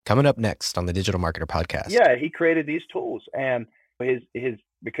Coming up next on the Digital Marketer Podcast. Yeah, he created these tools, and his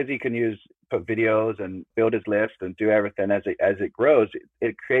because he can put videos and build his list and do everything as it grows,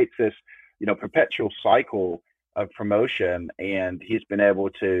 it creates this perpetual cycle of promotion, and he's been able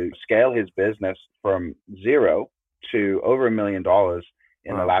to scale his business from zero to over $1 million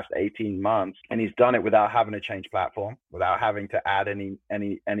in the last 18 months. And he's done it without having to change platform, without having to add any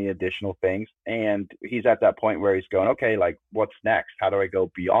additional things. And he's at that point where he's going, okay, like what's next? How do I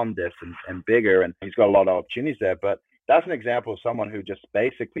go beyond this and bigger? And he's got a lot of opportunities there. But that's an example of someone who just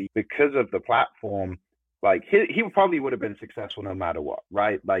basically, because of the platform, like he probably would have been successful no matter what,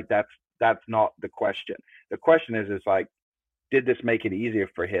 right? Like that's not the question. The question is like, did this make it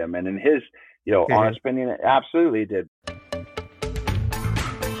easier for him? And in his, honest opinion, it absolutely did.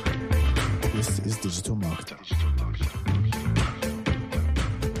 This is Digital Marketer.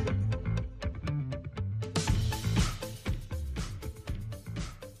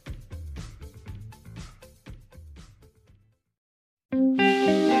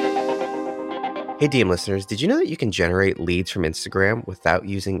 Hey DM listeners, did you know that you can generate leads from Instagram without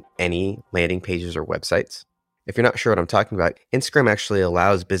using any landing pages or websites? If you're not sure what I'm talking about, Instagram actually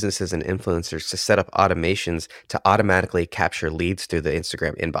allows businesses and influencers to set up automations to automatically capture leads through the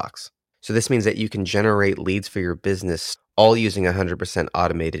Instagram inbox. So this means that you can generate leads for your business all using 100%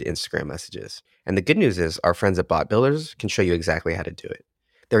 automated Instagram messages. And the good news is our friends at Bot Builders can show you exactly how to do it.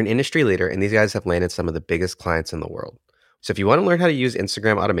 They're an industry leader, and these guys have landed some of the biggest clients in the world. So if you want to learn how to use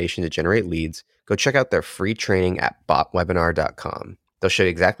Instagram automation to generate leads, go check out their free training at botwebinar.com. They'll show you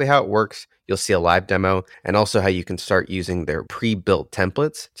exactly how it works. You'll see a live demo and also how you can start using their pre-built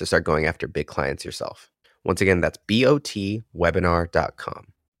templates to start going after big clients yourself. Once again, that's botwebinar.com.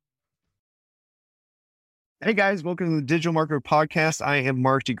 Hey guys, welcome to the Digital Marketer Podcast. I am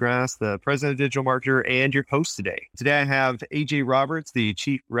Mark DeGrasse, the president of Digital Marketer and your host today. Today I have AJ Roberts, the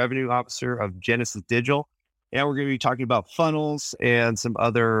Chief Revenue Officer of Genesis Digital. And we're going to be talking about funnels and some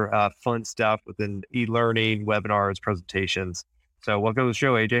other fun stuff within e-learning, webinars, presentations. So welcome to the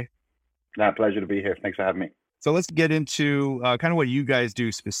show, AJ. Pleasure to be here. Thanks for having me. So let's get into kind of what you guys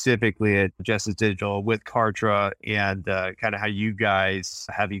do specifically at Genesis Digital with Kartra and kind of how you guys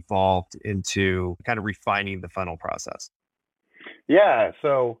have evolved into kind of refining the funnel process. Yeah.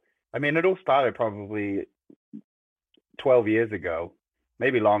 So, I mean, it all started probably 12 years ago,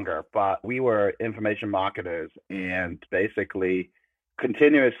 maybe longer, but we were information marketers and basically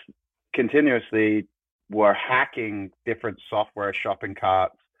continuously were hacking different software, shopping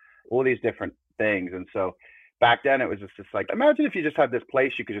carts, all these different things. And so back then it was just like, imagine if you just had this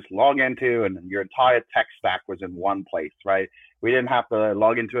place you could just log into and your entire tech stack was in one place, right? We didn't have to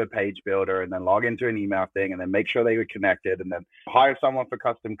log into a page builder and then log into an email thing and then make sure they were connected and then hire someone for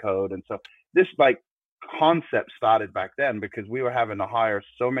custom code. And so this like concept started back then because we were having to hire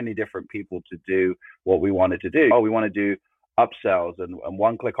so many different people to do what we wanted to do. We want to do upsells and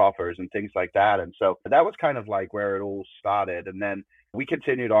one-click offers and things like that. And so that was kind of like where it all started. And then we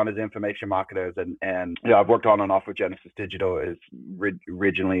continued on as information marketers and I've worked on and off with Genesis Digital.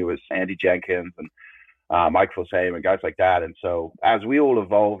 Originally it was Andy Jenkins and Mike Fulsheim and guys like that. And so as we all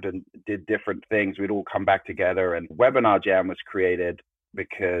evolved and did different things, we'd all come back together and Webinar Jam was created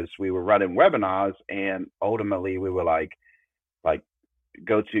because we were running webinars and ultimately we were like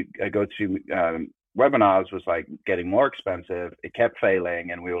go to webinars was like getting more expensive. It kept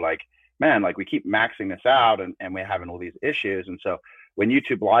failing. And we were like, man, like we keep maxing this out and we're having all these issues. And so when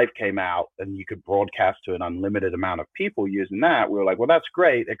YouTube Live came out and you could broadcast to an unlimited amount of people using that, we were like, well, that's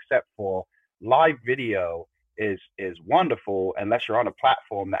great, except for live video is wonderful unless you're on a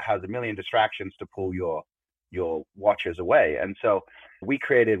platform that has a million distractions to pull your watchers away. And so we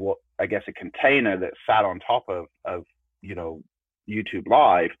created what I guess a container that sat on top of YouTube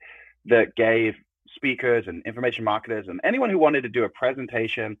Live that gave speakers and information marketers and anyone who wanted to do a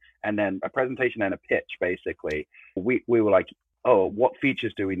presentation and a pitch, basically. We were like, oh, what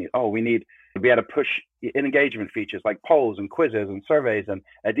features do we need? Oh, we need to be able to push engagement features like polls and quizzes and surveys. And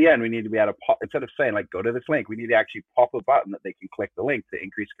at the end, we need to be able to pop, instead of saying like, go to this link, we need to actually pop a button that they can click the link to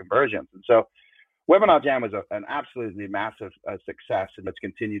increase conversions. And so Webinar Jam was an absolutely massive success, and it's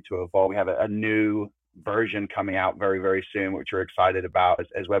continued to evolve. We have a new version coming out very, very soon, which we're excited about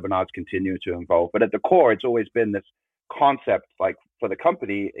as webinars continue to evolve. But at the core, it's always been this concept, like for the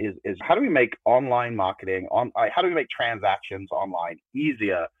company, is how do we make online marketing, how do we make transactions online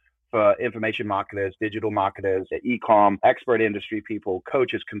easier for information marketers, digital marketers, e-com, expert industry people,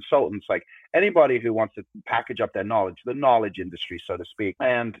 coaches, consultants, like anybody who wants to package up their knowledge, the knowledge industry, so to speak.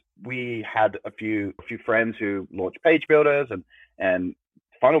 And we had a few friends who launched page builders and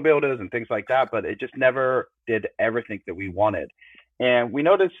funnel builders and things like that, but it just never did everything that we wanted. And we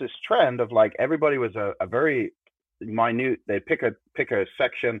noticed this trend of like everybody was a very minute. They pick a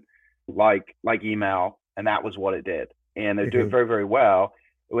section like email, and that was what it did, and they do it very, very well.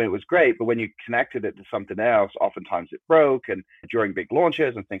 When it was great, but when you connected it to something else, oftentimes it broke. And during big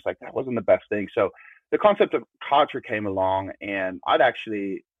launches and things like that, wasn't the best thing. So the concept of Kartra came along, and I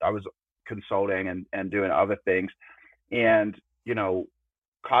was consulting and doing other things, and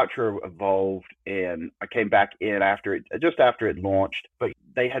Kartra evolved, and I came back in just after it launched, but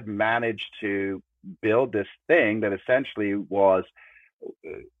they had managed to build this thing that essentially was,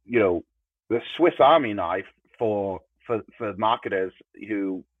 the Swiss Army knife for marketers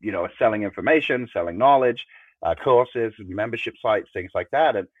who, are selling information, selling knowledge, courses, membership sites, things like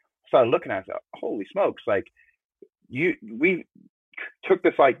that. And started looking at it, holy smokes, like we took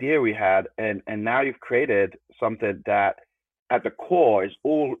this idea we had, and now you've created something that at the core is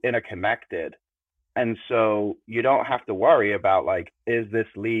all interconnected. And so you don't have to worry about like, is this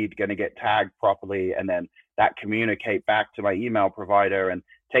lead going to get tagged properly? And then that communicate back to my email provider and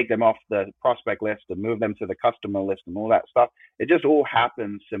take them off the prospect list and move them to the customer list and all that stuff. It just all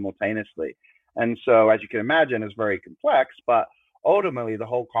happens simultaneously. And so, as you can imagine, it's very complex, but ultimately the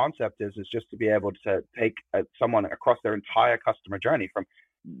whole concept is just to be able to take someone across their entire customer journey, from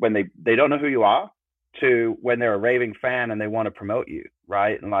when they don't know who you are to when they're a raving fan and they want to promote you,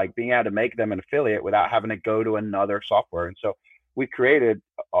 right? And like being able to make them an affiliate without having to go to another software. And so we created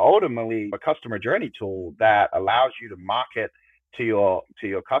ultimately a customer journey tool that allows you to market to your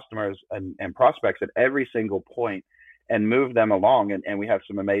customers and prospects at every single point and move them along. And we have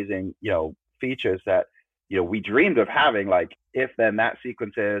some amazing, features that, we dreamed of having, like if then that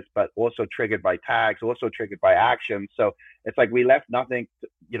sequences, but also triggered by tags, also triggered by actions. So it's like we left nothing,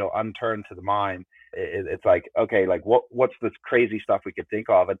 unturned to the mind. It's like, okay, like what's this crazy stuff we could think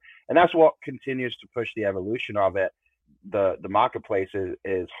of? And that's what continues to push the evolution of it. The marketplace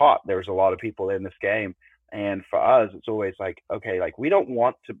is hot. There's a lot of people in this game. And for us, it's always like, okay, like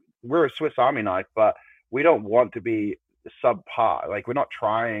we're a Swiss Army knife, but we don't want to be subpar. Like we're not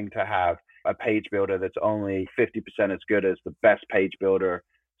trying to have a page builder that's only 50% as good as the best page builder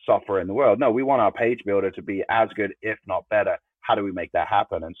software in the world. No, we want our page builder to be as good, if not better. How do we make that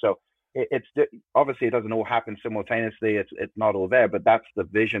happen? And so it's obviously it doesn't all happen simultaneously. It's not all there, but that's the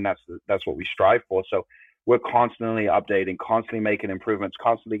vision. That's what we strive for. So we're constantly updating, constantly making improvements,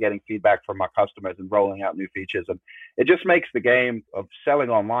 constantly getting feedback from our customers and rolling out new features. And it just makes the game of selling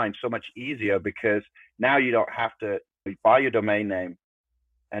online so much easier, because now you don't have to buy your domain name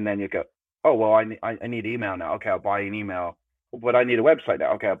and then you go, oh, well, I need email now. Okay, I'll buy an email. But I need a website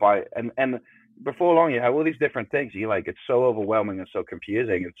now. Okay, I'll buy it. And before long, you have all these different things. It's so overwhelming and so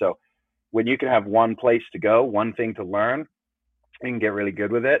confusing. And so when you can have one place to go, one thing to learn, you can get really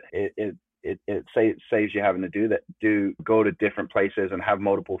good with it. It saves you having to go to different places and have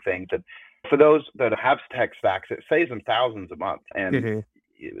multiple things. And for those that have tech stacks, it saves them thousands a month. And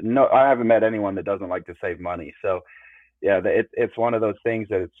no, I haven't met anyone that doesn't like to save money. So yeah, it's one of those things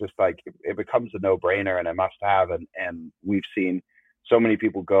that it's just like it becomes a no-brainer and a must-have. And we've seen so many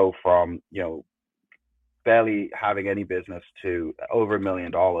people go from barely having any business to over $1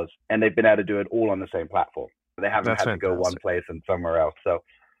 million, and they've been able to do it all on the same platform. They haven't had to go one place and somewhere else. So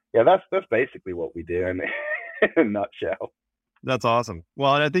yeah, that's basically what we do in a nutshell. That's awesome.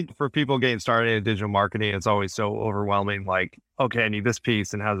 Well, and I think for people getting started in digital marketing, it's always so overwhelming. Like, okay, I need this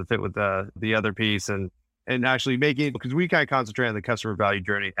piece, and how does it fit with the other piece, and actually making, because we kind of concentrate on the customer value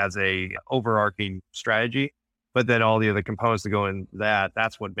journey as a overarching strategy, but then all the other components that go in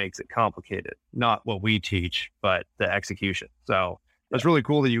that's what makes it complicated. Not what we teach, but the execution. So that's really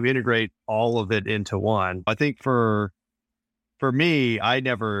cool that you integrate all of it into one. I think for me, I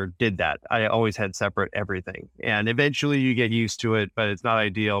never did that. I always had separate everything. And eventually you get used to it, but it's not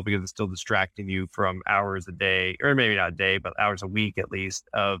ideal because it's still distracting you from hours a day, or maybe not a day, but hours a week at least,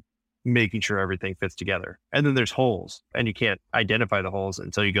 of making sure everything fits together. And then there's holes, and you can't identify the holes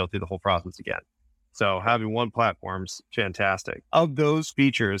until you go through the whole process again. So having one platform's fantastic. Of those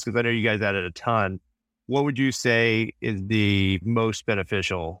features, because I know you guys added a ton, what would you say is the most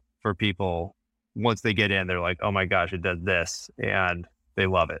beneficial for people once they get in? They're like, oh my gosh, it does this, and they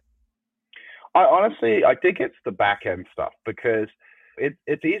love it. I think it's the back end stuff, because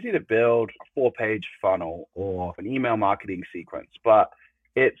it's easy to build a 4-page funnel or an email marketing sequence, but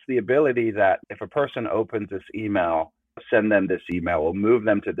it's the ability that if a person opens this email, send them this email or move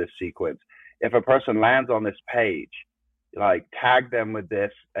them to this sequence. If a person lands on this page, like tag them with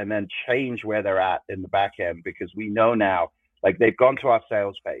this and then change where they're at in the back end, because we know now, like they've gone to our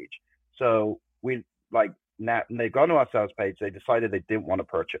sales page. So we like now they've gone to our sales page, they decided they didn't want to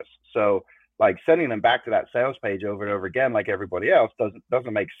purchase. So like sending them back to that sales page over and over again, like everybody else,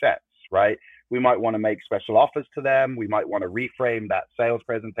 doesn't make sense, right? We might want to make special offers to them. We might want to reframe that sales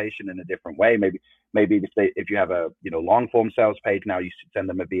presentation in a different way. Maybe if you have a long form sales page, now you send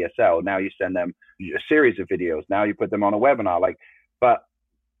them a VSL. Now you send them a series of videos. Now you put them on a webinar. But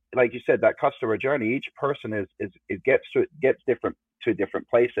like you said, that customer journey, each person gets different to different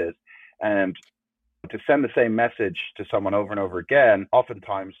places, and to send the same message to someone over and over again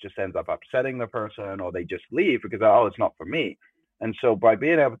oftentimes just ends up upsetting the person, or they just leave because, oh, it's not for me. And so by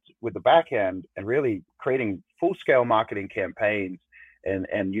being able to, with the back end and really creating full scale marketing campaigns,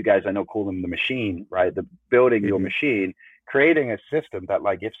 and you guys I know call them the machine, right? The building your machine, creating a system that,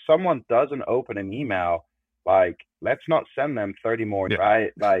 like, if someone doesn't open an email, like, let's not send them 30 more,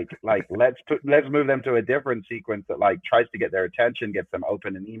 right? Like let's move them to a different sequence that like tries to get their attention, gets them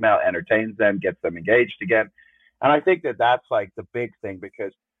open an email, entertains them, gets them engaged again. And I think that that's like the big thing,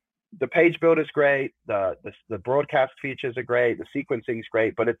 because the page builder is great, the broadcast features are great, the sequencing is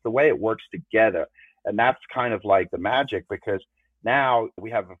great, but it's the way it works together. And that's kind of like the magic, because now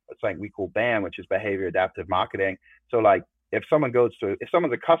we have something we call BAM, which is behavior adaptive marketing. So like if someone's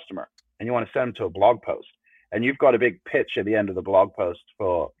a customer and you want to send them to a blog post, and you've got a big pitch at the end of the blog post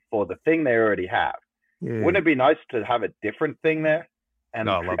for the thing they already have, wouldn't it be nice to have a different thing there?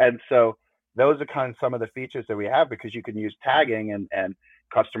 And so those are kind of some of the features that we have, because you can use tagging, and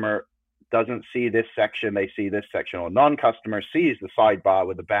customer doesn't see this section, they see this section, or non-customer sees the sidebar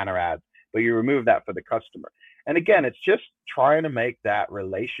with the banner ads, but you remove that for the customer. And again, it's just trying to make that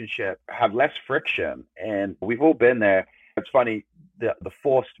relationship have less friction. And we've all been there. It's funny, the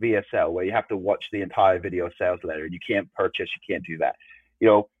forced VSL, where you have to watch the entire video sales letter and you can't purchase, you can't do that.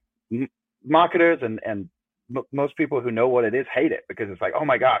 Marketers and most people who know what it is hate it, because it's like, oh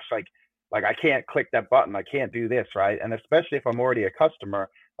my gosh, like I can't click that button, I can't do this, right? And especially if I'm already a customer,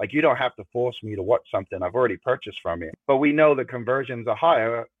 like, you don't have to force me to watch something I've already purchased from you. But we know the conversions are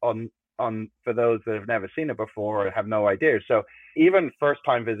higher on for those that have never seen it before or have no idea. So even first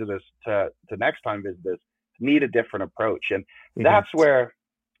time visitors to next time visitors need a different approach. And that's where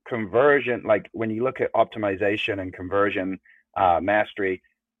conversion, like when you look at optimization and conversion mastery,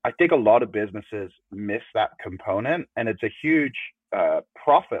 I think a lot of businesses miss that component, and it's a huge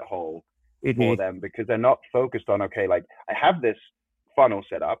profit hole for them, because they're not focused on, okay, like I have this funnel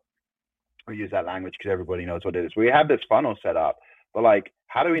set up. We use that language because everybody knows what it is. We have this funnel set up, but like,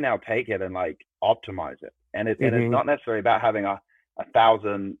 how do we now take it and like optimize it? And it's not necessarily about having a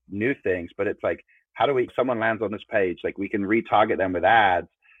 1,000 new things, but it's like, how do someone lands on this page, like we can retarget them with ads,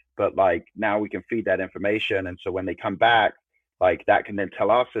 but like now we can feed that information. And so when they come back, like that can then tell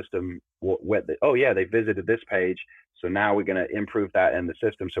our system they visited this page. So now we're going to improve that in the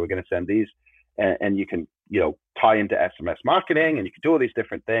system. So we're going to send these, and you can, tie into SMS marketing, and you can do all these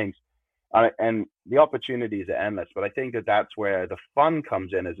different things. And the opportunities are endless. But I think that that's where the fun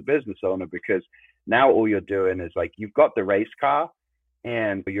comes in as a business owner, because now all you're doing is like, you've got the race car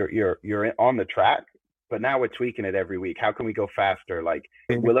and you're on the track, but now we're tweaking it every week. How can we go faster? Like,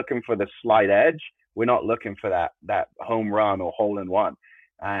 we're looking for the slight edge. We're not looking for that home run or hole in one.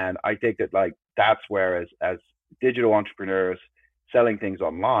 And I think that like, that's where as digital entrepreneurs selling things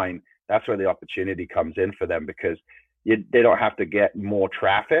online, that's where the opportunity comes in for them, because they don't have to get more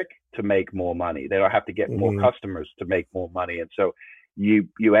traffic to make more money. They don't have to get more customers to make more money. And so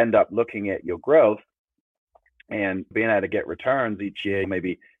you end up looking at your growth and being able to get returns each year.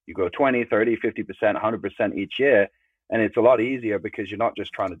 Maybe you go 20, 30, 50%, 100% each year. And it's a lot easier, because you're not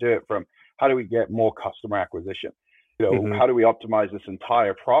just trying to do it from how do we get more customer acquisition? How do we optimize this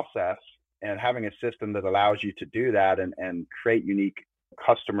entire process? And having a system that allows you to do that and create unique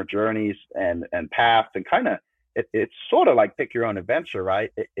customer journeys and paths, and kind of, it's sort of like pick your own adventure,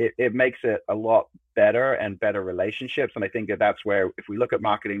 right? It makes it a lot better and better relationships. And I think that that's where, if we look at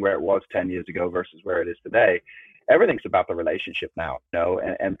marketing where it was 10 years ago versus where it is today, everything's about the relationship now,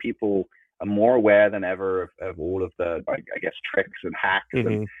 and people are more aware than ever of all of the, I guess, tricks and hacks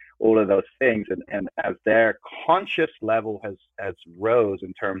and all of those things. And as their conscious level has rose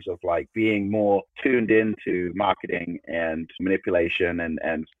in terms of like being more tuned into marketing and manipulation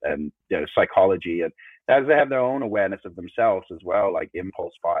and psychology, and as they have their own awareness of themselves as well, like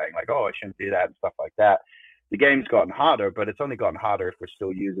impulse buying, like, oh, I shouldn't do that and stuff like that. The game's gotten harder, but it's only gotten harder if we're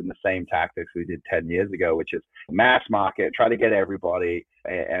still using the same tactics we did 10 years ago, which is mass market, try to get everybody,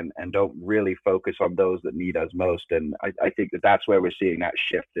 and don't really focus on those that need us most. And I think that that's where we're seeing that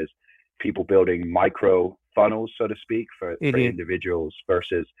shift, is people building micro funnels, so to speak, for individuals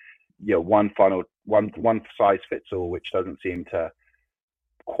versus, one funnel, one size fits all, which doesn't seem to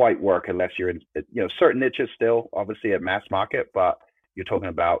quite work unless you're in, certain niches still, obviously at mass market, but you're talking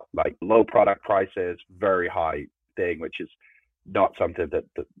about like low product prices, very high thing, which is not something that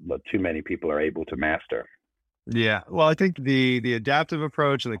too many people are able to master. Yeah. Well, I think the adaptive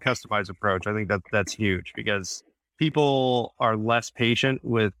approach and the customized approach, I think that's huge because people are less patient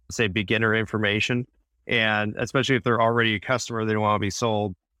with, say, beginner information. And especially if they're already a customer, they don't want to be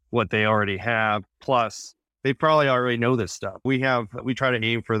sold what they already have. Plus, they probably already know this stuff. We try to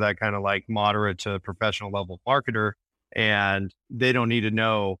aim for that kind of like moderate to professional level marketer, and they don't need to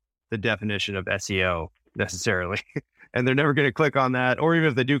know the definition of SEO necessarily. And they're never going to click on that. Or even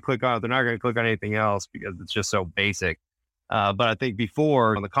if they do click on it, they're not going to click on anything else because it's just so basic. But I think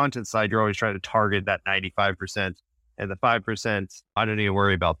before on the content side, you're always trying to target that 95%, and the 5%, I don't need to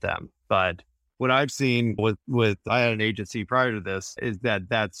worry about them. But what I've seen with I had an agency prior to this is that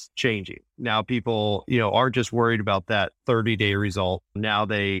that's changing. Now people, aren't just worried about that 30-day result. Now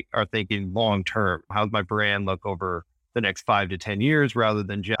they are thinking long-term. How's my brand look over the next 5 to 10 years rather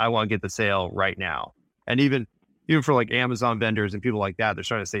than just, I want to get the sale right now. And even for like Amazon vendors and people like that, they're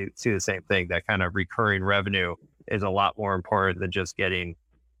starting to see the same thing. That kind of recurring revenue is a lot more important than just getting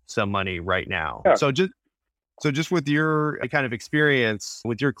some money right now. Yeah. So just with your kind of experience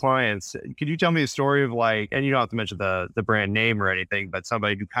with your clients, could you tell me a story of like, and you don't have to mention the brand name or anything, but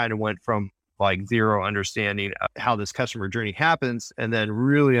somebody who kind of went from like zero understanding how this customer journey happens and then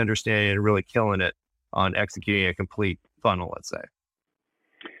really understanding and really killing it on executing a complete funnel, let's say?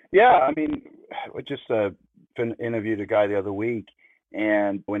 Yeah, I mean, we just interviewed a guy the other week,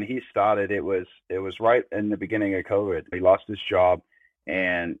 and when he started, it was right in the beginning of COVID. He lost his job,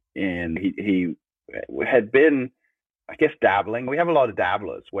 and he had been, I guess, dabbling. We have a lot of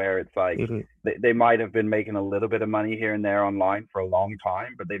dabblers where it's like they might have been making a little bit of money here and there online for a long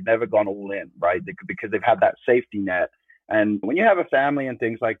time, but they've never gone all in, right? Because they've had that safety net. And when you have a family and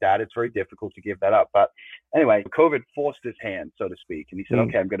things like that, it's very difficult to give that up. But anyway, COVID forced his hand, so to speak. And he said,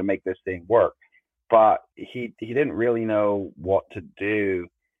 okay, I'm going to make this thing work. But he didn't really know what to do.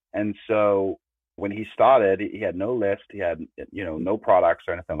 And so when he started, he had no list. He had, no products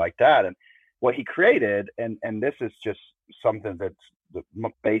or anything like that. And what he created, and this is just something that's the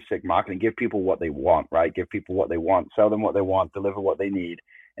basic marketing, give people what they want, right? Give people what they want, sell them what they want, deliver what they need,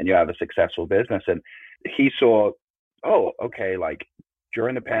 and you have a successful business. And he saw, oh, okay, like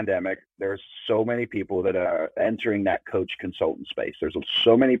during the pandemic, there's so many people that are entering that coach consultant space. There's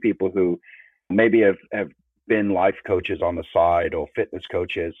so many people who maybe have been life coaches on the side or fitness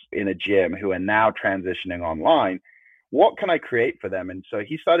coaches in a gym who are now transitioning online. What can I create for them? And so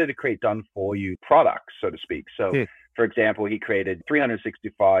he started to create done for you products, so to speak. So for example, he created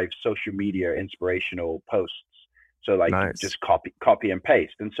 365 social media inspirational posts. So like just copy and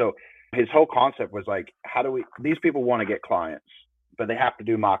paste. And so his whole concept was like, these people want to get clients, but they have to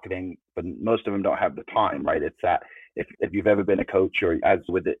do marketing, but most of them don't have the time, right? It's that if you've ever been a coach or as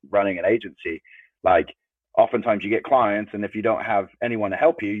with it running an agency, like oftentimes you get clients, and if you don't have anyone to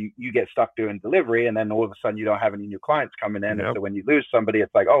help you, you get stuck doing delivery, and then all of a sudden you don't have any new clients coming in. Yep. And so when you lose somebody,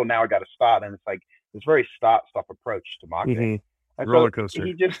 it's like, oh, now I got to start. And it's like this very start-stop approach to marketing. Mm-hmm. Roller coaster.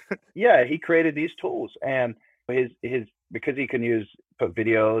 He just, he created these tools, and his because he can put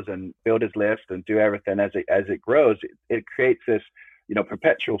videos and build his list and do everything as it grows, it creates this,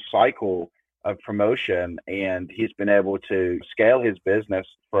 perpetual cycle of promotion. And he's been able to scale his business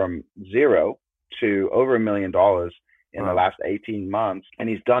from zero to over $1 million in the last 18 months. And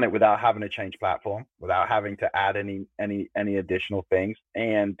he's done it without having to change platform, without having to add any additional things.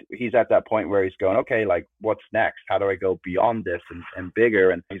 And he's at that point where he's going, okay, like what's next? How do I go beyond this and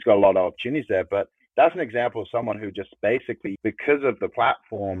bigger? And he's got a lot of opportunities there. But that's an example of someone who just basically, because of the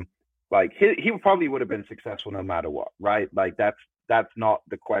platform, like he probably would have been successful no matter what, right? Like that's not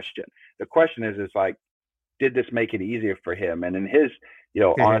the question. The question is like, did this make it easier for him? And in his,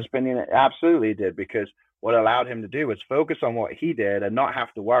 honest opinion, it absolutely did, because what allowed him to do was focus on what he did and not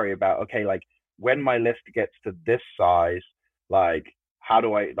have to worry about, okay, like when my list gets to this size, like how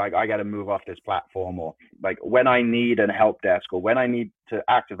do I got to move off this platform, or like when I need a help desk, or when I need to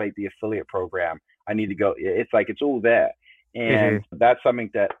activate the affiliate program, I need to go. It's like, it's all there. And that's something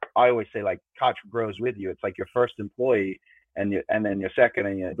that I always say, like, Koch grows with you. It's like your first employee and then your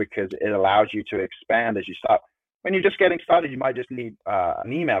second, because it allows you to expand as you start. When you're just getting started, you might just need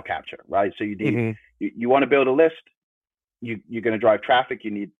an email capture, right? So you need, you want to build a list, you're going to drive traffic,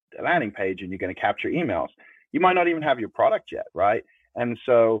 you need a landing page, and you're going to capture emails. You might not even have your product yet, right? And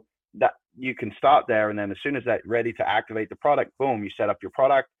so that you can start there, and then as soon as that's ready to activate the product, boom, you set up your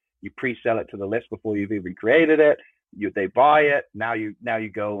product, you pre-sell it to the list before you've even created it. They buy it. Now you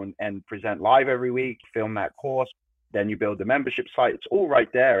go and present live every week, film that course, then you build the membership site. It's all right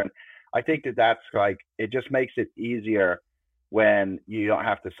there. And I think that's like, it just makes it easier when you don't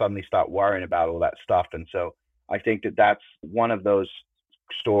have to suddenly start worrying about all that stuff. And so I think that that's one of those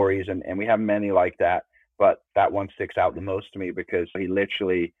stories, and we have many like that, but that one sticks out the most to me because he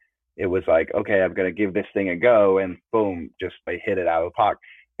literally, it was like, okay, I'm going to give this thing a go, and boom, just I hit it out of the park.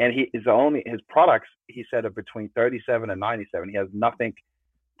 And his products, he said, are between 37 and 97. He has nothing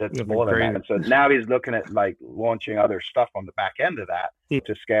that's more than that. And so now he's looking at like launching other stuff on the back end of that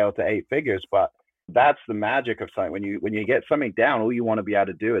to scale to 8 figures. But that's the magic of something. When you get something down, all you want to be able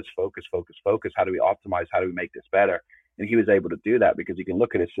to do is focus. How do we optimize? How do we make this better? And he was able to do that because he can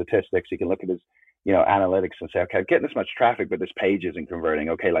look at his statistics. He can look at his, analytics and say, okay, I'm getting this much traffic, but this page isn't converting.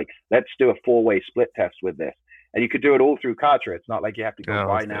 Okay, like let's do a 4-way split test with this. And you could do it all through Kartra. It's not like you have to go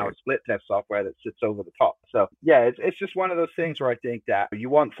buy now a split test software that sits over the top. So yeah, it's just one of those things where I think that you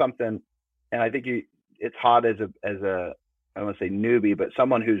want something, and I think it's hard as a I don't want to say newbie, but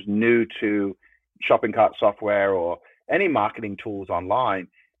someone who's new to shopping cart software or any marketing tools online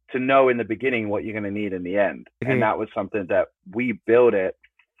to know in the beginning what you're going to need in the end. Mm-hmm. And that was something that we built it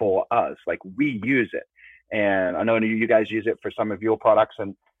for us. Like we use it. And I know you guys use it for some of your products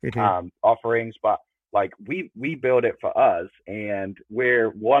and offerings, but like we build it for us, and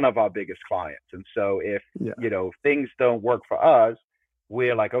we're one of our biggest clients. And so if, things don't work for us,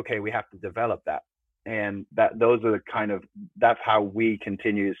 we're like, okay, we have to develop that. And those are that's how we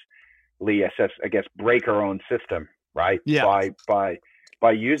continuously assess, I guess, break our own system, right? Yeah.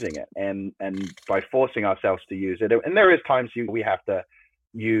 By using it and by forcing ourselves to use it. And there is times we have to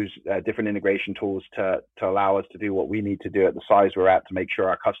use different integration tools to allow us to do what we need to do at the size we're at to make sure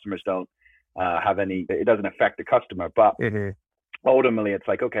our customers don't it doesn't affect the customer. But ultimately it's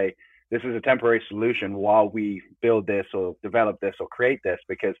like, okay, this is a temporary solution while we build this or develop this or create this,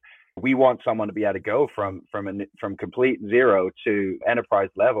 because we want someone to be able to go from complete zero to enterprise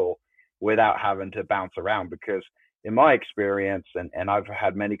level without having to bounce around. Because in my experience, and I've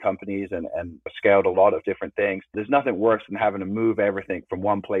had many companies and scaled a lot of different things, there's nothing worse than having to move everything from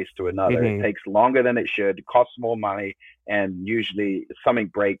one place to another. It takes longer than it should, it costs more money, and usually something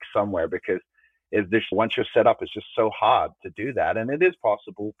breaks somewhere, because once you're set up, it's just so hard to do that. And it is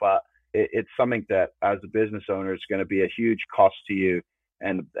possible, but it's something that as a business owner, it's going to be a huge cost to you,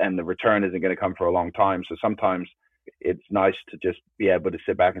 and the return isn't going to come for a long time. So sometimes it's nice to just be able to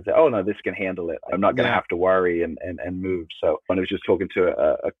sit back and say, oh no, this can handle it. I'm not going to have to worry and move. So when I was just talking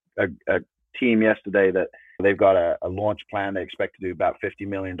to a team yesterday that they've got a launch plan. They expect to do about $50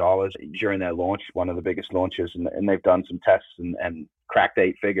 million during their launch, one of the biggest launches. And they've done some tests and cracked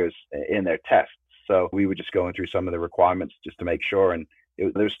 8 figures in their tests. So we were just going through some of the requirements just to make sure. And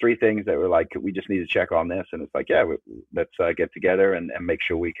there's 3 things that were like, we just need to check on this. And it's like, yeah, let's get together and make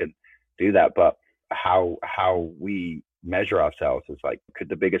sure we can do that. But how we measure ourselves is like, could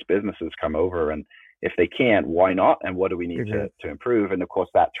the biggest businesses come over? And if they can't, why not? And what do we need to improve? And of course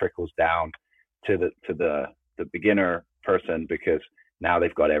that trickles down to the beginner person, because now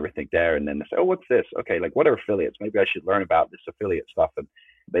they've got everything there. And then they say, oh, what's this? Okay, like what are affiliates? Maybe I should learn about this affiliate stuff. And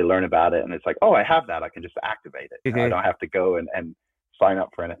they learn about it, and it's like, oh, I have that. I can just activate it. I don't have to go and sign up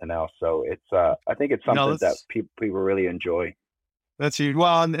for anything else. So it's I think it's something that people really enjoy. That's huge.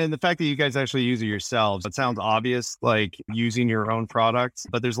 Well, and the fact that you guys actually use it yourselves, it sounds obvious, like using your own products,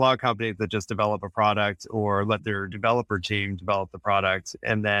 but there's a lot of companies that just develop a product or let their developer team develop the product,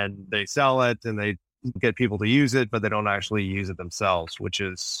 and then they sell it and they get people to use it, but they don't actually use it themselves, which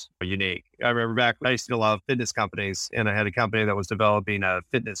is unique. I remember back when I used to do a lot of fitness companies, and I had a company that was developing a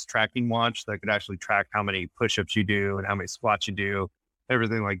fitness tracking watch that could actually track how many push-ups you do and how many squats you do,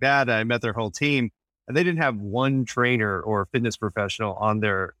 everything like that. I met their whole team. And they didn't have one trainer or fitness professional in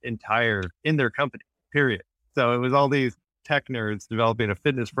their company, period. So it was all these tech nerds developing a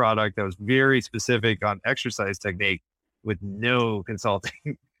fitness product that was very specific on exercise technique with no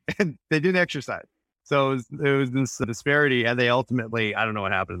consulting. And they didn't exercise. So it was this disparity. And they ultimately, I don't know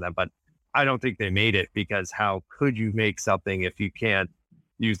what happened to them, but I don't think they made it, because how could you make something if you can't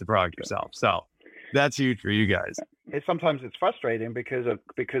use the product yourself? So that's huge for you guys. Sometimes it's frustrating because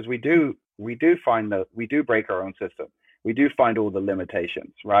we do find that we do break our own system. We do find all the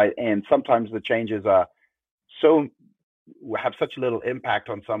limitations, right? And sometimes the changes have such little impact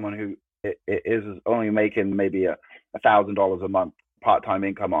on someone who is only making maybe $1,000 a month part-time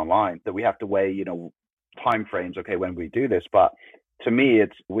income online, that we have to weigh, time frames. Okay, when we do this, but to me,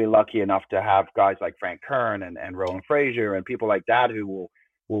 we're lucky enough to have guys like Frank Kern and Roland Frazier and people like that who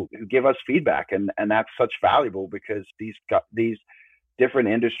will give us feedback, and that's such valuable, because these different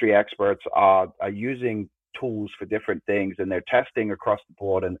industry experts are using tools for different things, and they're testing across the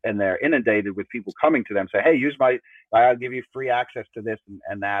board, and they're inundated with people coming to them say, hey, I'll give you free access to this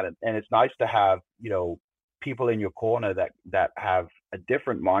and that, and it's nice to have people in your corner that have a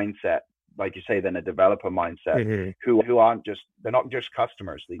different mindset, like you say, than a developer mindset, who aren't just, they're not just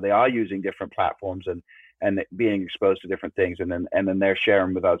customers. They are using different platforms and being exposed to different things. And then they're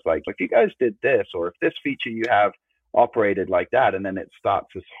sharing with us, like, if you guys did this, or if this feature you have operated like that, and then it starts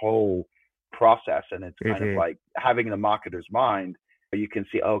this whole process. And it's kind of like having the marketer's mind. You can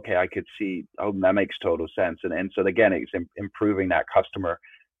see, okay, I could see, oh, that makes total sense. And so again, it's improving that customer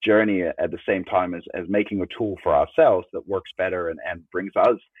journey at the same time as making a tool for ourselves that works better and brings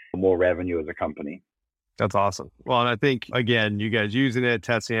us more revenue as a company. That's awesome. Well, and I think, again, you guys using it,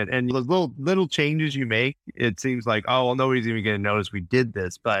 testing it, and those little changes you make, it seems like, oh, well, nobody's even going to notice we did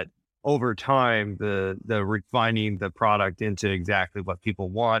this. But over time, the refining the product into exactly what people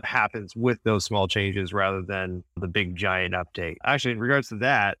want happens with those small changes rather than the big giant update. Actually, in regards to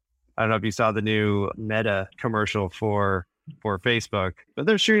that, I don't know if you saw the new Meta commercial for Facebook, but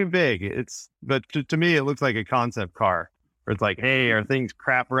they're shooting big. But to me, it looks like a concept car where it's like, hey, are things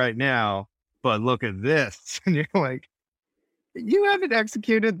crap right now? But look at this. And you're like, you haven't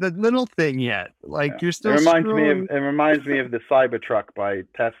executed the little thing yet. Like, you're still It reminds me of the Cybertruck by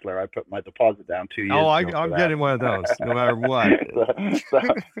Tesla. I put my deposit down 2 years ago. I'm getting one of those, no matter what.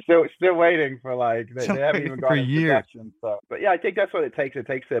 so still waiting for, like, they haven't even gone into production. So, but yeah, I think that's what it takes. It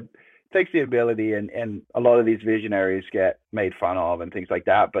takes the ability, and a lot of these visionaries get made fun of and things like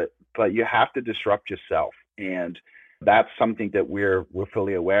that. But you have to disrupt yourself, and that's something that we're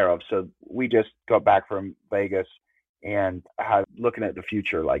fully aware of. So we just got back from Vegas and looking at the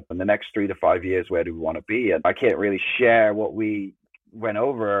future, like in the next 3 to 5 years, where do we want to be? And I can't really share what we went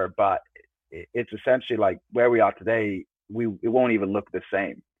over, but it's essentially like where we are today, it won't even look the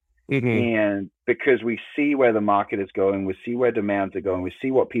same. And because we see where the market is going, we see where demands are going, we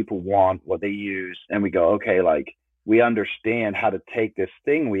see what people want, what they use, and we go, okay, like, we understand how to take this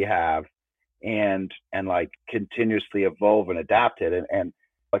thing we have and like continuously evolve and adapt it. And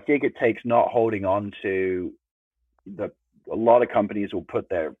I think it takes not holding on to a lot of companies will put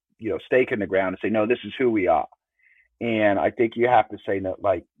their stake in the ground and say, no, this is who we are. And I think you have to say no,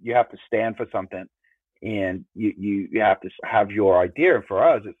 like, you have to stand for something, and you have to have your idea. For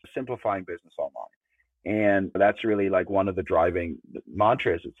us, it's simplifying business online, and that's really like one of the driving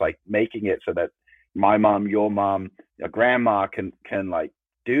mantras. It's like making it so that my mom, your mom, a grandma can like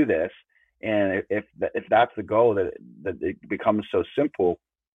do this. And if that's the goal, that it becomes so simple,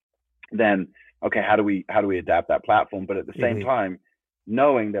 then okay, how do we adapt that platform? But at the same time,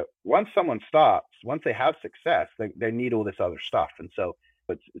 knowing that once they have success, they need all this other stuff. And so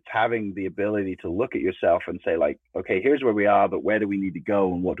it's having the ability to look at yourself and say, like, okay, here's where we are, but where do we need to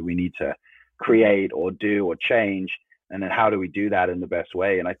go, and what do we need to create or do or change? And then how do we do that in the best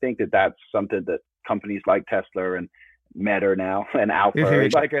way? And I think that that's something that companies like Tesla and Meta now and Alpha,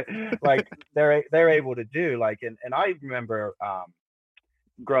 like they're able to do. Like, and I remember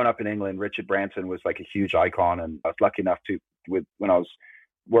growing up in England, Richard Branson was like a huge icon, and I was lucky enough when I was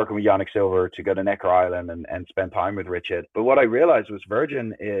working with Yannick Silver to go to Necker Island and spend time with Richard. But what I realized was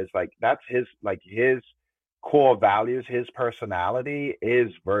Virgin is like, that's his core values, his personality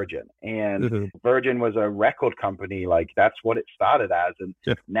is Virgin. And Virgin was a record company, like that's what it started as. And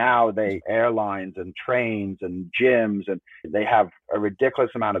now they airlines and trains and gyms, and they have a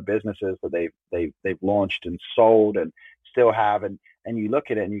ridiculous amount of businesses that they've launched and sold and still have. And you look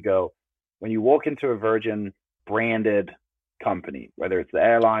at it and you go, when you walk into a Virgin branded company, whether it's the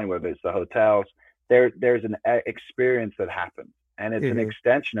airline, whether it's the hotels, there's an experience that happens, and it's an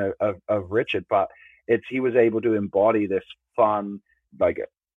extension of Richard, but he was able to embody this fun, like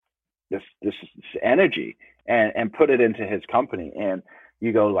this energy, and put it into his company. And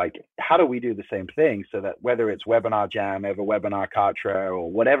you go, like, how do we do the same thing so that whether it's Webinar Jam, Webinar Katra,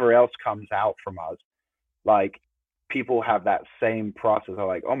 or whatever else comes out from us, like, people have that same process of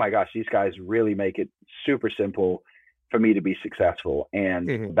like, oh my gosh, these guys really make it super simple for me to be successful.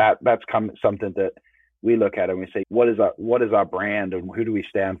 And that's something that we look at and we say, what is our brand, and who do we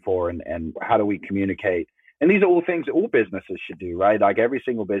stand for, and how do we communicate? And these are all things that all businesses should do, right? Like, every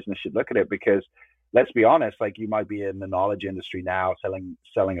single business should look at it, because let's be honest, like, you might be in the knowledge industry now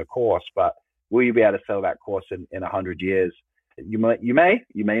selling a course, but will you be able to sell that course in 100 years? You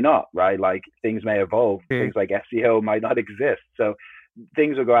may not, right? Like, things may evolve. Things like SEO might not exist. So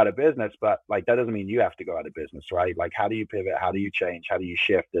things will go out of business, but like, that doesn't mean you have to go out of business, right? Like, how do you pivot? How do you change? How do you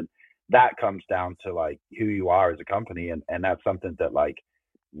shift? And that comes down to like who you are as a company. And that's something that like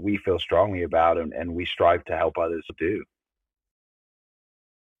we feel strongly about, and we strive to help others do.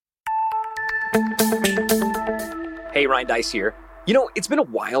 Hey, Ryan Dice here. It's been a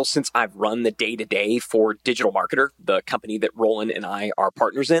while since I've run the day-to-day for Digital Marketer, the company that Roland and I are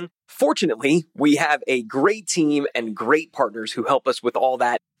partners in. Fortunately, we have a great team and great partners who help us with all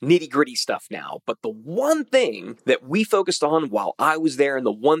that nitty-gritty stuff now. But the one thing that we focused on while I was there, and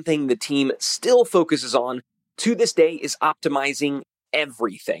the one thing the team still focuses on to this day, is optimizing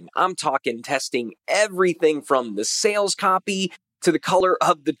everything. I'm talking testing everything from the sales copy to the color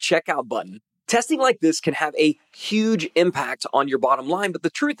of the checkout button. Testing like this can have a huge impact on your bottom line, but the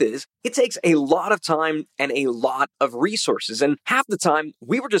truth is, it takes a lot of time and a lot of resources. And half the time,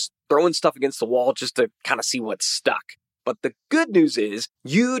 we were just throwing stuff against the wall just to kind of see what stuck. But the good news is,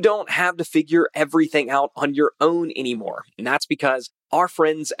 you don't have to figure everything out on your own anymore. And that's because our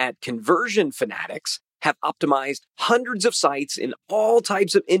friends at Conversion Fanatics have optimized hundreds of sites in all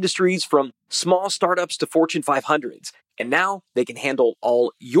types of industries, from small startups to Fortune 500s. And now they can handle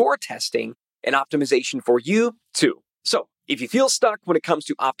all your testing and optimization for you too. So if you feel stuck when it comes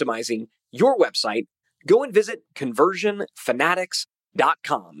to optimizing your website, go and visit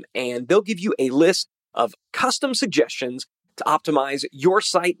conversionfanatics.com, and they'll give you a list of custom suggestions to optimize your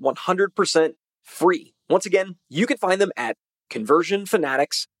site 100% free. Once again, you can find them at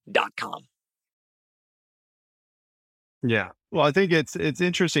conversionfanatics.com. Yeah. Well, I think it's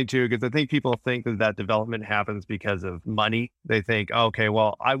interesting too, because I think people think that development happens because of money. They think, okay,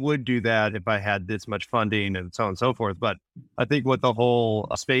 well, I would do that if I had this much funding and so on and so forth. But I think what the whole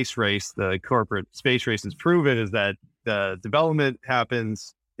space race, the corporate space race, has proven is that the development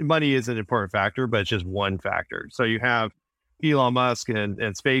happens. Money is an important factor, but it's just one factor. So you have Elon Musk and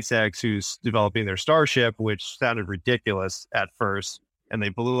SpaceX, who's developing their Starship, which sounded ridiculous at first, and they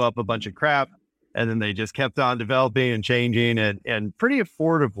blew up a bunch of crap. And then they just kept on developing and changing and pretty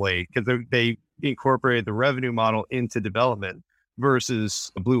affordably, because they incorporated the revenue model into development,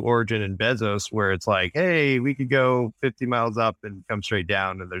 versus Blue Origin and Bezos, where it's like, hey, we could go 50 miles up and come straight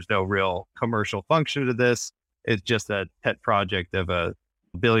down, and there's no real commercial function to this. It's just a pet project of a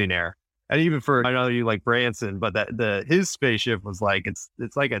billionaire. And even for, I know you like Branson, but his spaceship was like, it's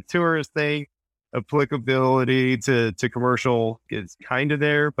like a tourist thing. Applicability to commercial is kind of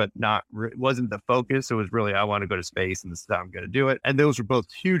there, but not wasn't the focus. It was really, I want to go to space and this is how I'm going to do it. And those were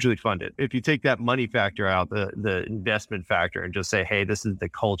both hugely funded. If you take that money factor out, the investment factor, and just say, hey, this is the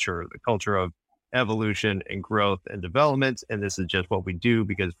culture of evolution and growth and development, and this is just what we do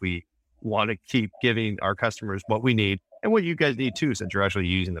because we want to keep giving our customers what we need and what you guys need too, since you're actually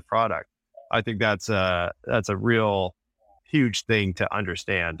using the product. I think that's a real huge thing to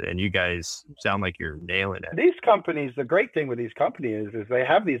understand, and you guys sound like you're nailing it. These companies, the great thing with these companies is they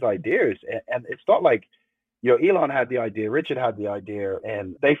have these ideas, and it's not like, Elon had the idea, Richard had the idea,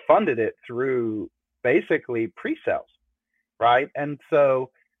 and they funded it through basically pre-sales, right? And so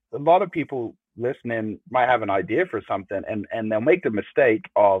a lot of people listening might have an idea for something, and they'll make the mistake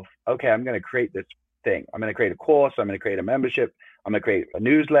of, okay, I'm going to create this thing. I'm going to create a course. I'm going to create a membership. I'm going to create a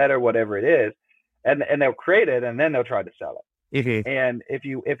newsletter, whatever it is. And they'll create it, and then they'll try to sell it. Mm-hmm. And if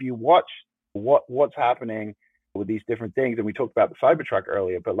you watch what's happening with these different things, and we talked about the Cybertruck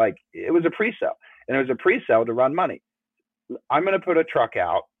earlier, but like, it was a pre-sale, and it was a pre-sale to run money. I'm going to put a truck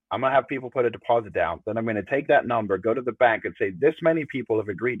out. I'm going to have people put a deposit down. Then I'm going to take that number, go to the bank, and say, this many people have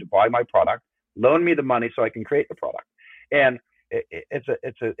agreed to buy my product. Loan me the money so I can create the product. And it's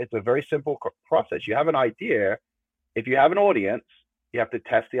a very simple process. You have an idea. If you have an audience, you have to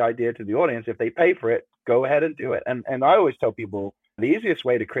test the idea to the audience. If they pay for it, go ahead and do it. And I always tell people the easiest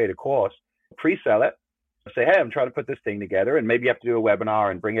way to create a course, pre-sell it, say, hey, I'm trying to put this thing together. And maybe you have to do a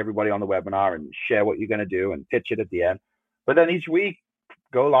webinar and bring everybody on the webinar and share what you're going to do and pitch it at the end. But then each week,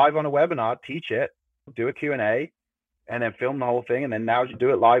 go live on a webinar, teach it, do a Q&A, and then film the whole thing. And then now you do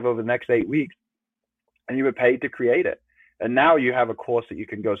it live over the next 8 weeks, and you were paid to create it. And now you have a course that you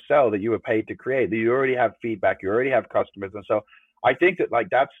can go sell that you were paid to create, that you already have feedback, you already have customers. And so I think that, like,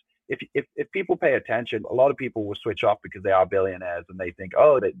 that's, if people pay attention, a lot of people will switch off because they are billionaires and they think,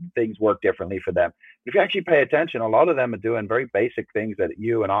 oh, that things work differently for them. If you actually pay attention, a lot of them are doing very basic things that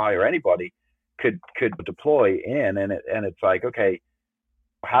you and I or anybody could deploy in. And it's like, okay,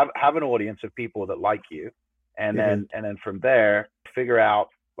 have an audience of people that like you, and then from there figure out,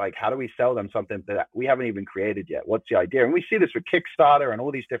 like, how do we sell them something that we haven't even created yet? What's the idea? And we see this with Kickstarter and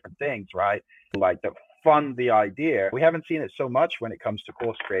all these different things, right? Like, that fund the idea. We haven't seen it so much when it comes to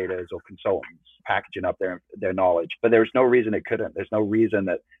course creators or consultants packaging up their knowledge, but there's no reason it couldn't. There's no reason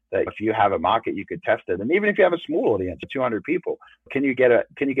that if you have a market, you could test it. And even if you have a small audience of 200 people, can you get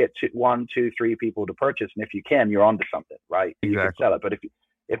 1, 2, 3 people to purchase? And if you can, you're onto something, right? Exactly. You can sell it. But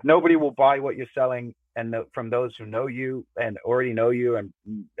if nobody will buy what you're selling, and from those who know you and already know you and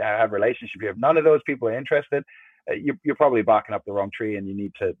have a relationship, if none of those people are interested, you're probably barking up the wrong tree, and you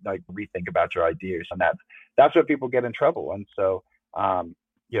need to like rethink about your ideas. And that's where people get in trouble. And so,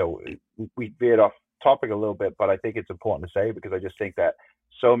 we veered off topic a little bit, but I think it's important to say, because I just think that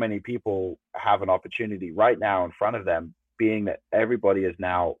so many people have an opportunity right now in front of them, being that everybody is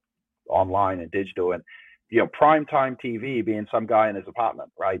now online and digital, and primetime TV being some guy in his apartment,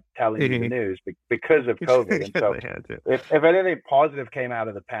 right, telling you the news because of COVID. And so if anything positive came out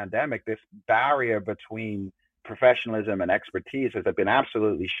of the pandemic, this barrier between professionalism and expertise has been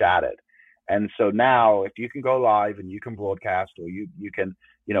absolutely shattered. And so now, if you can go live and you can broadcast, or you can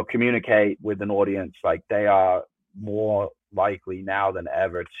communicate with an audience, like, they are more likely now than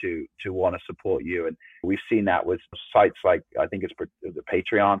ever to want to support you. And we've seen that with sites like, I think it's the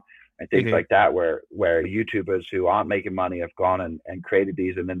Patreon and things like that, where YouTubers who aren't making money have gone and created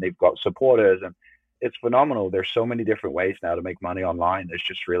these, and then they've got supporters, and it's phenomenal. There's so many different ways now to make money online. There's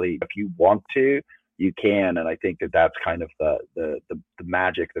just really, if you want to, you can. And I think that's kind of the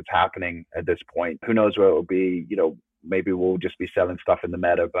magic that's happening at this point. Who knows where it will be? Maybe we'll just be selling stuff in the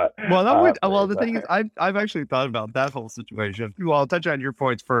meta. But the thing is, I've actually thought about that whole situation. Well, I'll touch on your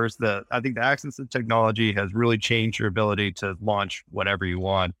points first. I think the access to technology has really changed your ability to launch whatever you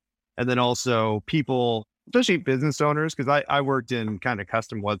want. And then also people, especially business owners, because I worked in kind of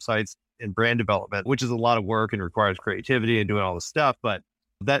custom websites and brand development, which is a lot of work and requires creativity and doing all this stuff. But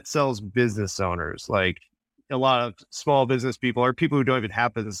that sells business owners. Like, a lot of small business people, or people who don't even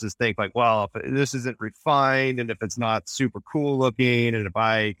have businesses, think like, well, if this isn't refined, and if it's not super cool looking, and if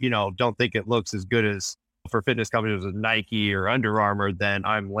I, don't think it looks as good as for fitness companies with Nike or Under Armour, then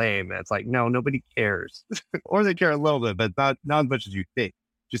I'm lame. And it's like, no, nobody cares. Or they care a little bit, but not as much as you think.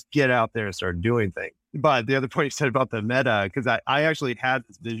 Just get out there and start doing things. But the other point you said about the meta, because I actually had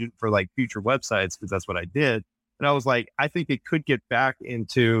this vision for like future websites, because that's what I did. And I was like, I think it could get back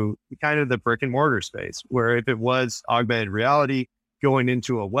into kind of the brick and mortar space, where if it was augmented reality, going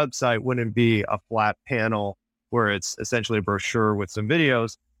into a website wouldn't be a flat panel where it's essentially a brochure with some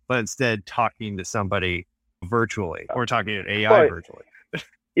videos, but instead talking to somebody virtually, or talking to an AI virtually.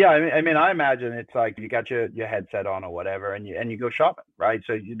 Yeah, I imagine it's like you got your headset on or whatever, and you go shopping, right?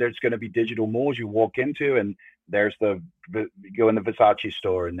 So there's going to be digital malls you walk into, and there's you go in the Versace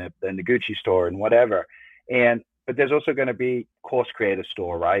store and the Gucci store and whatever. But there's also going to be course creator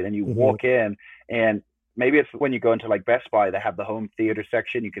store, right? And you walk in, and maybe it's when you go into like Best Buy, they have the home theater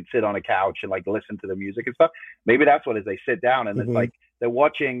section. You can sit on a couch and like listen to the music and stuff. Maybe that's what it is. They sit down and it's like they're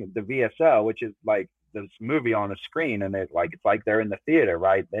watching the VSL, which is like this movie on a screen, and it's like they're in the theater,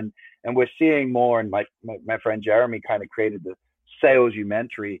 right? And we're seeing more. And my friend Jeremy kind of created the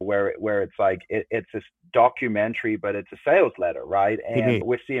salesumentary, where it's like it's this documentary, but it's a sales letter, right? And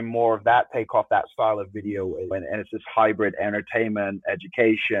we're seeing more of that take off, that style of video, and it's this hybrid entertainment,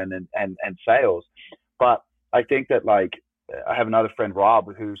 education, and sales. But I think that, like, I have another friend,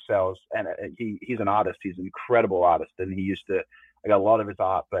 Rob, who sells, and he's an artist. He's an incredible artist, and I got a lot of his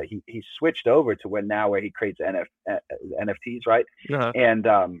art, but he switched over to where he creates NFTs, right?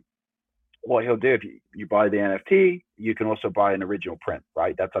 And what he'll do, if you buy the NFT, you can also buy an original print,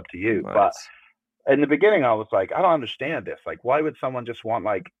 right? That's up to you. Nice. But in the beginning, I was like, I don't understand this. Like, why would someone just want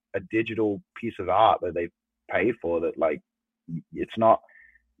like a digital piece of art that they paid for, that like, it's not,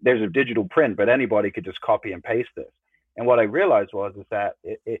 there's a digital print, but anybody could just copy and paste this. And what I realized is that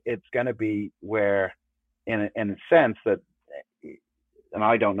it's going to be where, in a sense that, and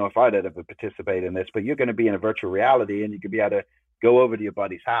I don't know if I'd ever participate in this, but you're going to be in a virtual reality, and you could be able to go over to your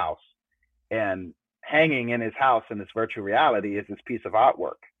buddy's house, and hanging in his house in this virtual reality is this piece of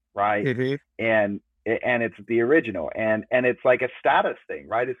artwork, right? And it's the original, and it's like a status thing,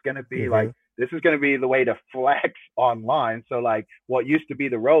 right? It's going to be like, this is going to be the way to flex online. So like what used to be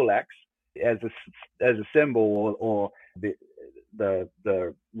the Rolex as a symbol, or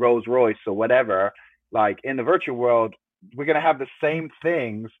the Rolls Royce or whatever, like in the virtual world, we're going to have the same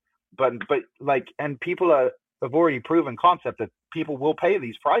things, but like, and people have already proven concept that people will pay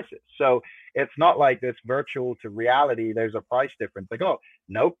these prices. So it's not like this virtual to reality, there's a price difference. Like, oh,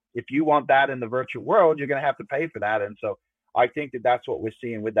 nope, if you want that in the virtual world, you're going to have to pay for that. And so I think that that's what we're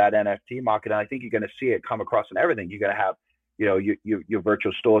seeing with that NFT market. And I think you're going to see it come across in everything. You're going to have, your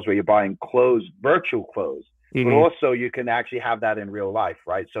virtual stores where you're buying clothes, virtual clothes, but also you can actually have that in real life,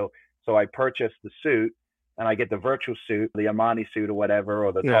 right? So I purchased the suit, and I get the virtual suit, the Armani suit or whatever,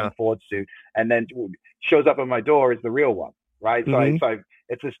 or the Tom Ford suit, and then shows up on my door is the real one, right? So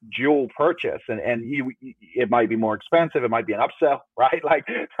it's this dual purchase, and it might be more expensive, it might be an upsell, right? Like,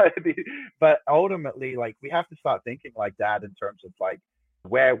 but ultimately, like, we have to start thinking like that in terms of like,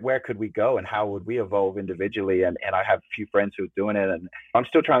 where could we go and how would we evolve individually? And I have a few friends who are doing it, and I'm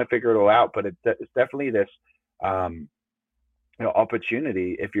still trying to figure it all out, but it's definitely this opportunity.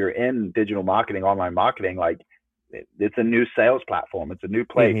 If you're in digital marketing, online marketing, like it's a new sales platform. It's a new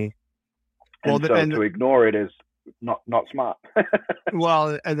place. Mm-hmm. And well, to ignore it is not smart.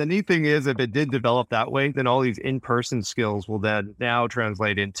 Well, and the neat thing is, if it did develop that way, then all these in-person skills will then now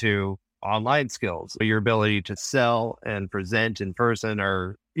translate into online skills. Your ability to sell and present in person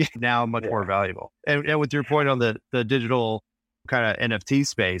are now much more valuable. And with your point on the digital kind of NFT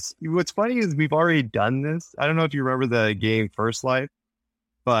space, what's funny is we've already done this. I don't know if you remember the game First Life,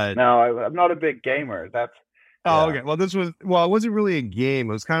 but no, I'm not a big gamer. Okay. Well, it wasn't really a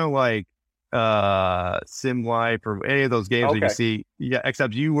game. It was kind of like Sim Life or any of those games that you see. Yeah,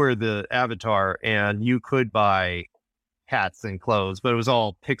 except you were the avatar and you could buy hats and clothes, but it was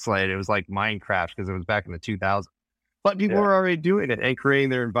all pixelated. It was like Minecraft because it was back in the 2000s. But people were already doing it and creating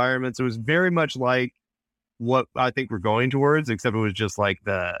their environments. It was very much like what I think we're going towards, except it was just like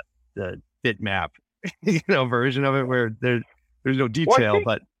the bitmap, version of it where there's no detail,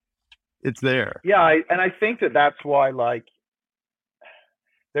 but it's there. Yeah, and I think that's why, like,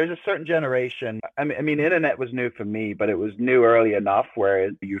 there's a certain generation. I mean, internet was new for me, but it was new early enough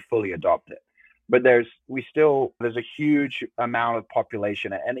where you fully adopt it. But there's a huge amount of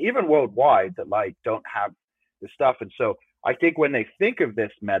population, and even worldwide, that like don't have the stuff. And so I think when they think of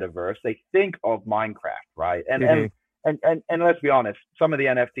this metaverse, they think of Minecraft, right? And and let's be honest, some of the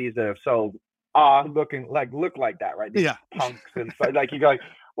NFTs that have sold look like that, right? These punks and so, like, you go, like,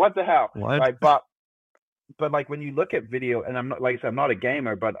 what the hell, right? But like when you look at video, and I'm not, like I said, I'm not a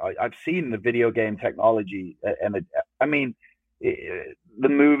gamer, but I've seen the video game technology, and the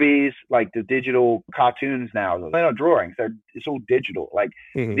movies, like the digital cartoons now, they're not drawings, it's all digital. Like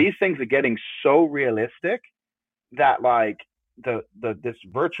these things are getting so realistic that like this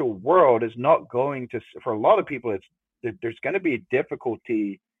virtual world is not going to, for a lot of people, there's going to be a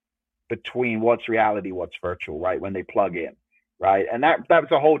difficulty between what's reality, what's virtual, right? When they plug in. Right. And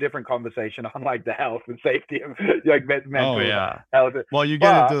that's a whole different conversation on like the health and safety of like mental health. Well, you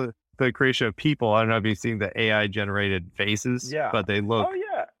get into the creation of people. I don't know if you've seen the AI generated faces, but they look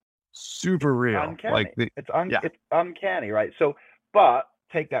super real. Uncanny. It's uncanny, right? So, but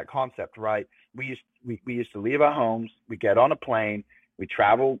take that concept, right? We used to leave our homes, we get on a plane, we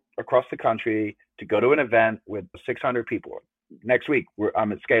travel across the country to go to an event with 600 people. Next week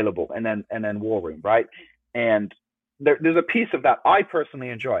I'm at Scalable and then War Room, right? And there's a piece of that I personally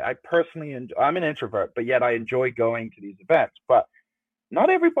enjoy. I'm an introvert, but yet I enjoy going to these events. But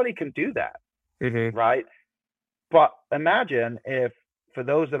not everybody can do that, right? But imagine if, for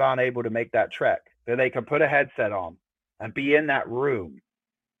those that aren't able to make that trek, that they can put a headset on and be in that room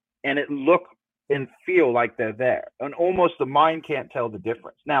and it look and feel like they're there. And almost the mind can't tell the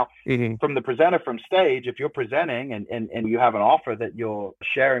difference. Now, from the presenter from stage, if you're presenting and you have an offer that you're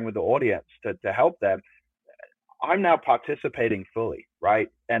sharing with the audience to help them, I'm now participating fully, right?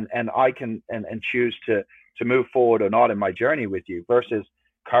 And I can and choose to move forward or not in my journey with you, versus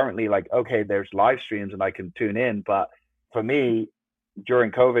currently, like, okay, there's live streams and I can tune in. But for me,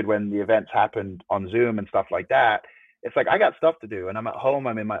 during COVID, when the events happened on Zoom and stuff like that, it's like I got stuff to do and I'm at home,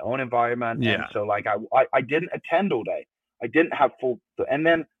 I'm in my own environment. And so like I didn't attend all day. I didn't have full, and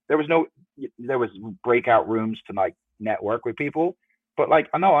then there was breakout rooms to like network with people. But like,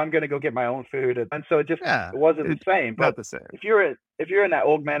 I know I'm going to go get my own food. And so it just it wasn't the same. But not the same. If you're in that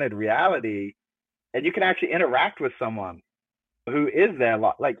augmented reality and you can actually interact with someone who is there,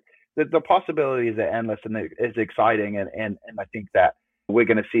 like the possibilities are endless and it's exciting. And I think that we're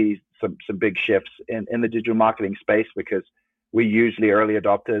going to see some big shifts in the digital marketing space, because we're usually early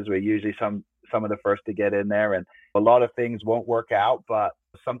adopters. We're usually some of the first to get in there, and a lot of things won't work out, but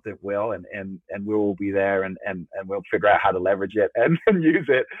something will, and we will be there, and we'll figure out how to leverage it and use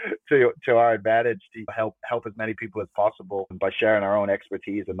it to our advantage to help as many people as possible by sharing our own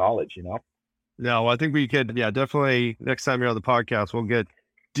expertise and knowledge, No, I think we could, definitely next time you're on the podcast, we'll get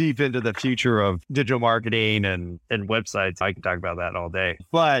deep into the future of digital marketing and websites. I can talk about that all day.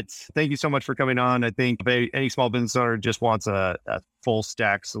 But thank you so much for coming on. I think if any small business owner just wants a full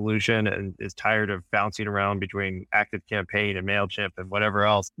stack solution and is tired of bouncing around between ActiveCampaign and MailChimp and whatever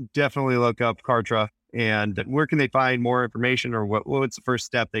else, definitely look up Kartra. And where can they find more information, or what's the first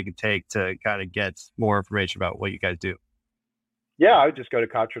step they can take to kind of get more information about what you guys do? Yeah, I would just go to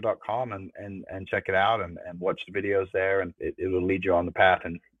Kartra.com and check it out and watch the videos there, and it will lead you on the path.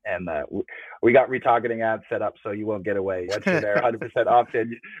 And we got retargeting ads set up, so you won't get away. Once you're there 100%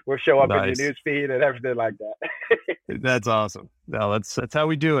 opt-in, we'll show up in your news feed and everything like that. That's awesome. No, that's how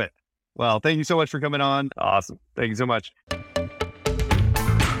we do it. Well, thank you so much for coming on. Awesome. Thank you so much.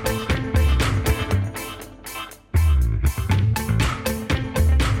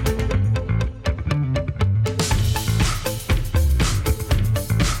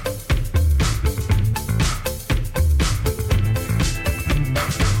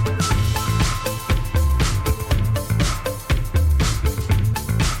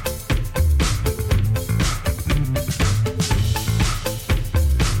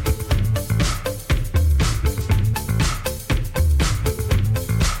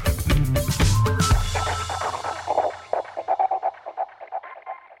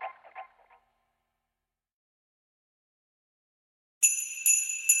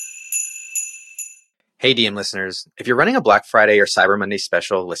 Hey DM listeners, if you're running a Black Friday or Cyber Monday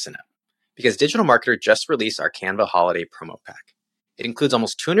special, listen up. Because Digital Marketer just released our Canva Holiday Promo Pack. It includes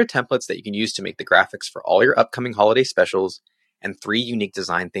almost 200 templates that you can use to make the graphics for all your upcoming holiday specials and 3 unique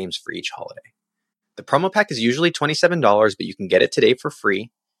design themes for each holiday. The promo pack is usually $27, but you can get it today for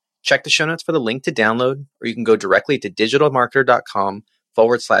free. Check the show notes for the link to download, or you can go directly to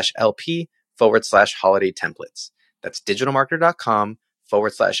digitalmarketer.com/LP/holiday templates. That's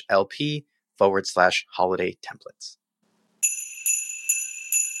digitalmarketer.com/LP/holiday templates.